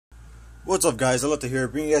What's up, guys? I'd love to hear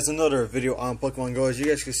bring you guys another video on Pokemon Go. As you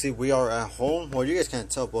guys can see, we are at home. Well, you guys can't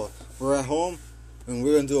tell, but we're at home and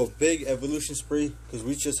we're gonna do a big evolution spree because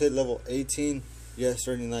we just hit level 18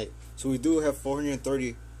 yesterday night. So we do have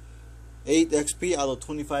 438 XP out of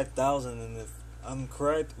 25,000, and if I'm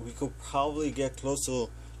correct, we could probably get close to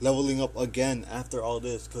leveling up again after all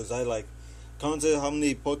this, because I counted how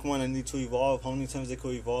many Pokemon I need to evolve, how many times they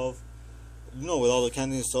could evolve, you know, with all the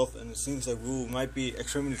candy and stuff, and it seems like we might be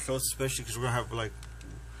extremely close, especially because we're gonna have like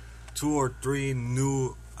 2 or 3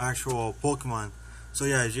 new actual Pokemon. So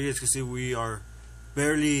yeah, as you guys can see, we are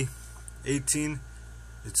barely 18.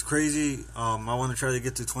 It's crazy. I want to try to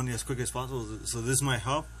get to 20 as quick as possible, so this might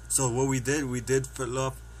help. So what we did fill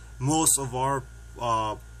up most of our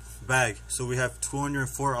bag, so we have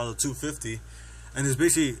 204 out of 250, and it's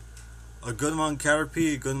basically a good amount of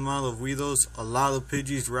Caterpie, a good amount of Weedles, a lot of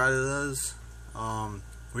Pidgeys, Rattatas.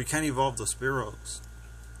 We can't evolve the Spearows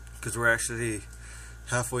because we're actually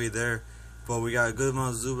halfway there, but we got a good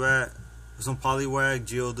amount of Zubat, some Poliwag,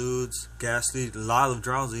 Geodudes, Ghastly, a lot of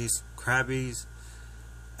Drowsies, Krabbies,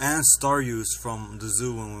 and Staryus from the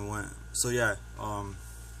zoo when we went. So yeah,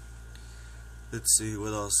 let's see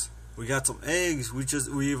what else. We got some eggs.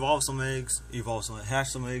 We evolved some eggs,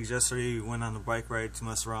 hatched some eggs yesterday. We went on a bike ride to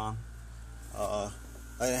mess around. I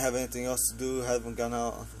didn't have anything else to do, haven't gone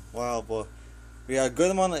out in a while, but we got a good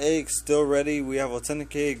amount of eggs still ready. We have a 10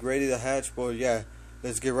 egg ready to hatch, but yeah,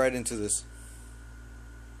 let's get right into this.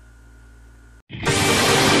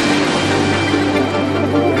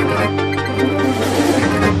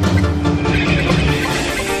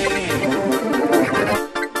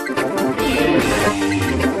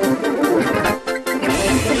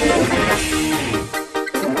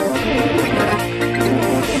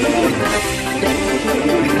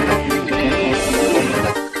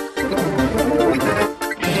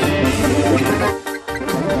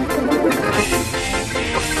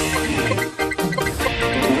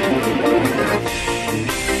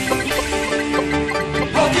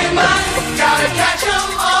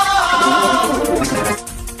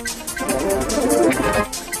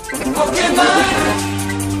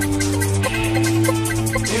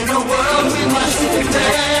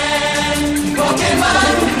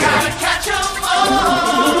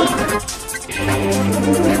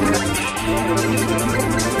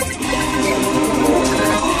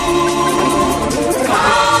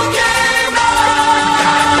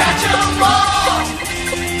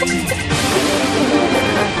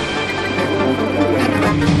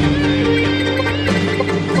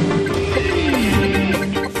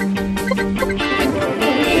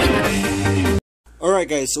 Alright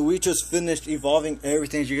guys, so we just finished evolving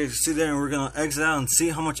everything, as you guys can see there, and we're gonna exit out and see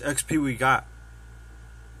how much XP we got.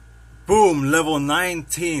 Boom, level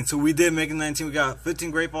 19. So we did make it 19. We got 15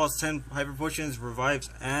 Great Balls, 10 Hyper Potions, Revives,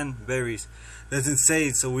 and Berries. That's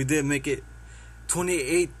insane. So we did make it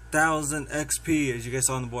 28,000 XP, as you guys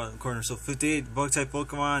saw in the bottom corner. So 58 Bug type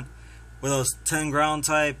Pokemon, with those 10 Ground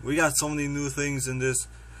type. We got so many new things in this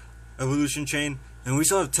evolution chain, and we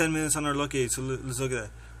still have 10 minutes on our lucky. So let's look at that.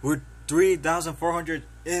 We're 3,400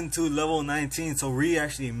 into level 19, so we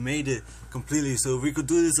actually made it completely. So if we could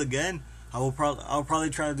do this again, I'll probably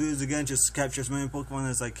try to do this again, just to capture as many Pokemon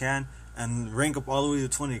as I can and rank up all the way to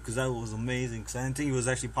 20, because that was amazing, because I didn't think it was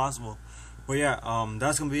actually possible. But yeah,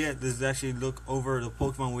 that's gonna be it. This is actually look over the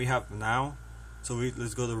Pokemon we have now. So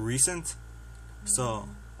let's go to recent. So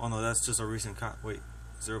oh no, that's just a recent wait,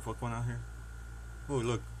 is there a Pokemon out here? Oh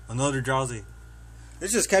look, another Drowsy.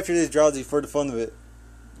 Let's just capture this Drowsy for the fun of it.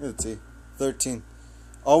 Let's see, 13.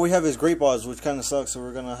 All we have is Great Balls, which kind of sucks, so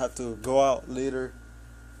we're gonna have to go out later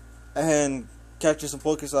and capture some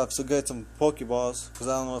Pokestops to get some Pokeballs, because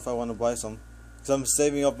I don't know if I want to buy some, because I'm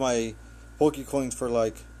saving up my Pokecoins for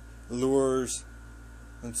like lures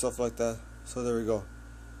and stuff like that. So there we go,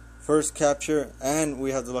 first capture, and we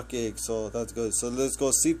have the lucky egg, so that's good. So let's go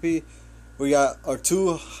CP. We got our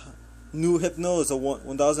 2 new Hypnos, a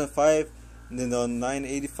 1005 and then the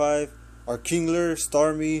 985. Our Kingler,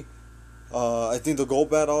 Starmie, I think the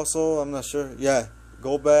Golbat also, I'm not sure. Yeah,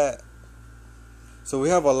 Golbat. So we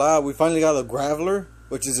have a lot. We finally got a Graveler,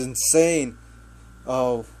 which is insane.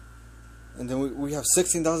 And then we have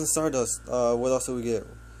 16,000 Stardust. What else did we get?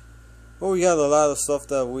 Well, we got a lot of stuff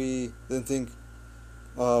that we didn't think.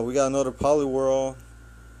 We got another Poliwhirl.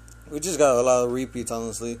 We just got a lot of repeats,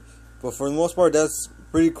 honestly. But for the most part, that's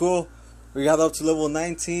pretty cool. We got up to level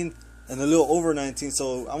 19. And a little over 19,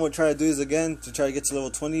 so I'm going to try to do this again to try to get to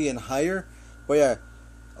level 20 and higher. But yeah,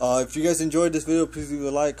 if you guys enjoyed this video, please leave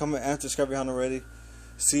a like, comment, and subscribe if you haven't already.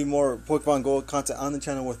 See more Pokemon Go content on the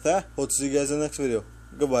channel. With that, hope to see you guys in the next video.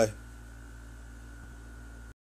 Goodbye.